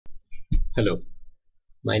Hello,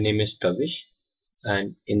 my name is Kavish,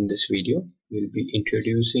 and in this video we'll be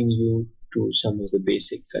introducing you to some of the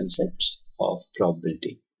basic concepts of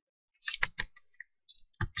probability.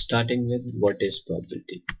 Starting with what is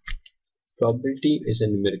probability. Probability is a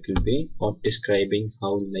numerical way of describing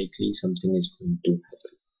how likely something is going to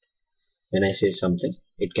happen. When I say something,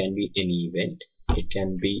 it can be any event, it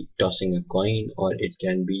can be tossing a coin, or it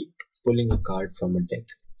can be pulling a card from a deck.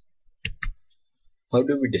 How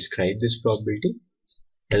do we describe this probability?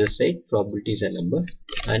 As I said, probability is a number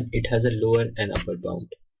and it has a lower and upper bound.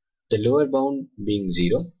 The lower bound being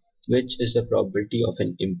 0, which is the probability of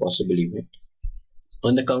an impossible event.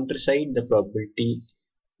 On the counter side, the probability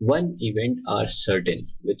one event are certain,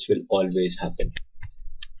 which will always happen.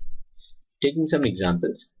 Taking some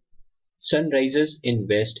examples, sun rises in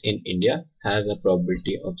west in India has a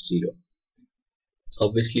probability of 0.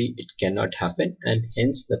 Obviously, it cannot happen and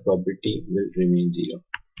hence the probability will remain 0.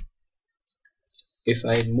 If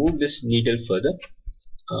I move this needle further,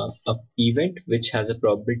 an event which has a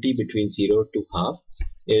probability between 0 to half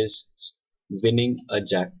is winning a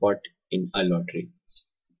jackpot in a lottery.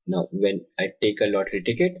 Now when I take a lottery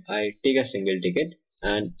ticket, I take a single ticket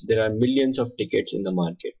and there are millions of tickets in the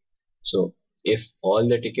market. So if all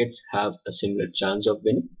the tickets have a similar chance of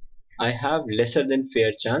winning, I have lesser than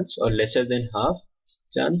fair chance or lesser than half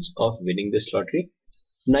chance of winning this lottery.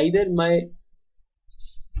 Neither my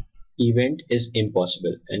event is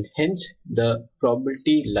impossible and hence the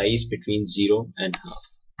probability lies between 0 and half.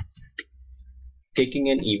 Taking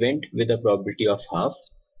an event with a probability of half,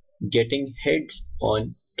 getting heads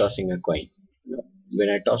on tossing a coin. Now, when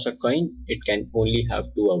I toss a coin, it can only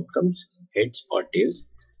have two outcomes, heads or tails,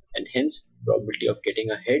 and hence probability of getting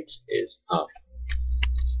a heads is half.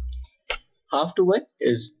 Half to 1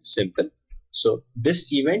 is simple. So this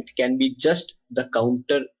event can be just the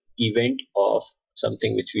counter event of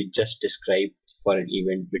something which we just described for an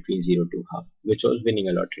event between 0 to half, which was winning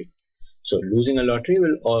a lottery. So losing a lottery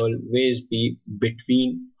will always be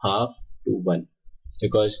between half to 1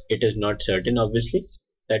 because it is not certain obviously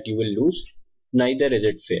that you will lose, neither is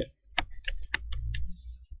it fair.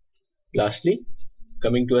 Lastly,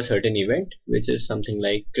 coming to a certain event which is something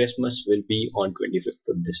like Christmas will be on 25th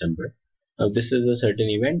of December. Now this is a certain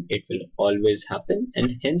event, it will always happen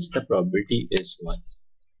and hence the probability is 1.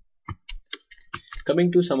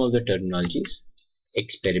 Coming to some of the terminologies,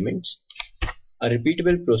 experiments, a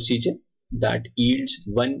repeatable procedure that yields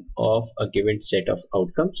one of a given set of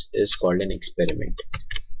outcomes is called an experiment.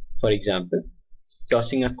 For example,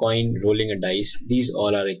 tossing a coin, rolling a dice, these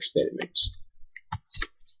all are experiments.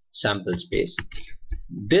 Sample space,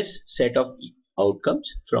 this set of outcomes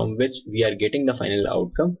from which we are getting the final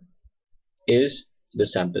outcome is the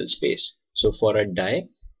sample space. So for a die,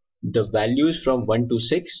 the values from 1 to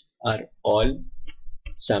 6 are all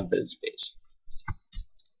sample space.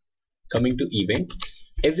 Coming to event,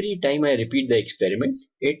 every time I repeat the experiment,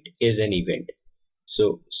 it is an event.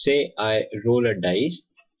 So say I roll a dice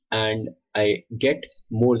and I get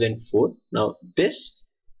more than 4. Now this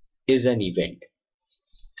is an event.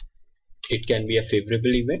 It can be a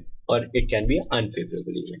favorable event or it can be an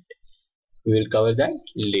unfavorable event. We will cover that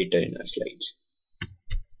later in our slides.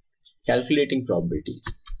 Calculating probabilities.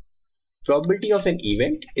 Probability of an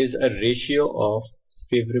event is a ratio of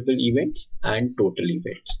favorable events and total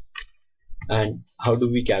events. And how do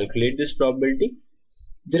we calculate this probability?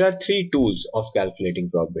 There are three tools of calculating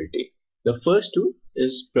probability. The first tool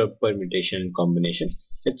is permutation and combination.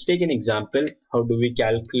 Let's take an example. How do we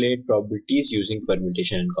calculate probabilities using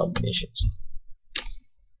permutation and combinations?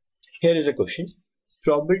 Here is a question.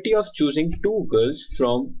 Probability of choosing two girls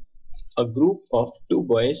from a group of 2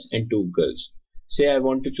 boys and 2 girls. Say I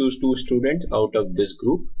want to choose 2 students out of this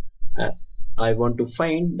group. I want to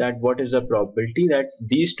find that what is the probability that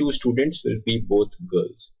these 2 students will be both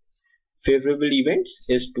girls. Favorable events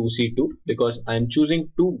is 2C2 because I am choosing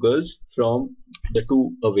 2 girls from the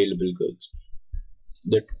 2 available girls.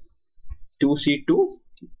 The 2C2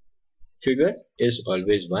 figure is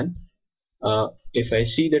always 1. If I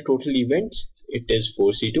see the total events, it is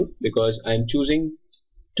 4C2 because I am choosing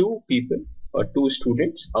 2 people or 2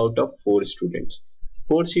 students out of 4 students.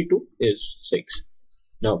 4C2 is 6.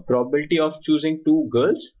 Now probability of choosing 2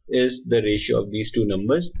 girls is the ratio of these two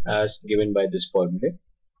numbers as given by this formula,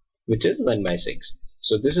 which is 1 by 6.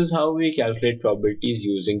 So this is how we calculate probabilities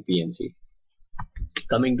using PNC.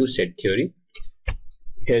 Coming to set theory,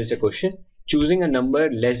 here is a question. Choosing a number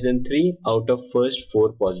less than 3 out of first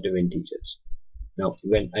 4 positive integers. Now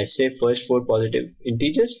when I say first 4 positive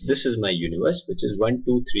integers, this is my universe, which is 1,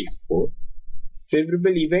 2, 3, 4.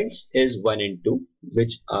 Favorable events is 1 and 2,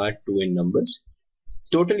 which are 2 in numbers.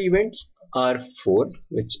 Total events are 4,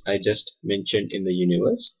 which I just mentioned in the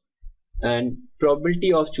universe, and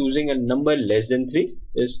probability of choosing a number less than 3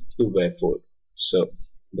 is 2 by 4. So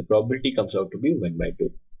the probability comes out to be 1 by 2.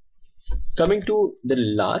 Coming to the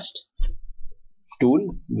last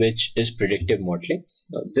tool, which is predictive modeling.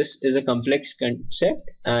 Now, this is a complex concept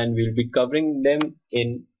and we'll be covering them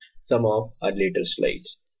in some of our later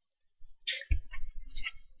slides.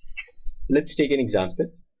 Let's take an example.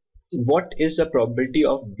 What is the probability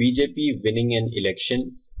of BJP winning an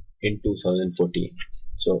election in 2014?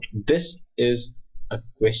 So this is a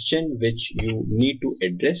question which you need to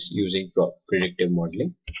address using predictive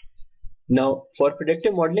modeling. Now for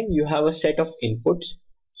predictive modeling you have a set of inputs.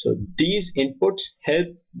 So these inputs help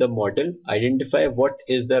the model identify what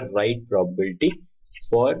is the right probability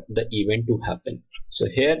for the event to happen. So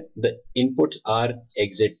here the inputs are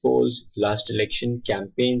exit polls, last election,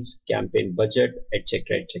 campaigns, campaign budget,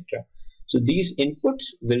 etc., etc. So these inputs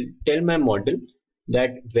will tell my model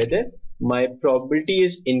that whether my probability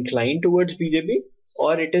is inclined towards BJP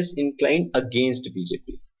or it is inclined against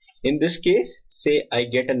BJP. In this case, say I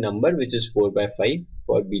get a number which is 4 by 5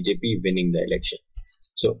 for BJP winning the election.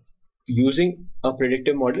 So using a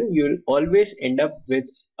predictive model, you will always end up with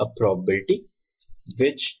a probability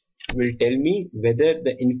which will tell me whether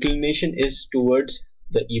the inclination is towards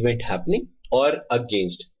the event happening or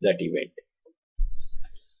against that event.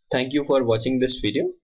 Thank you for watching this video.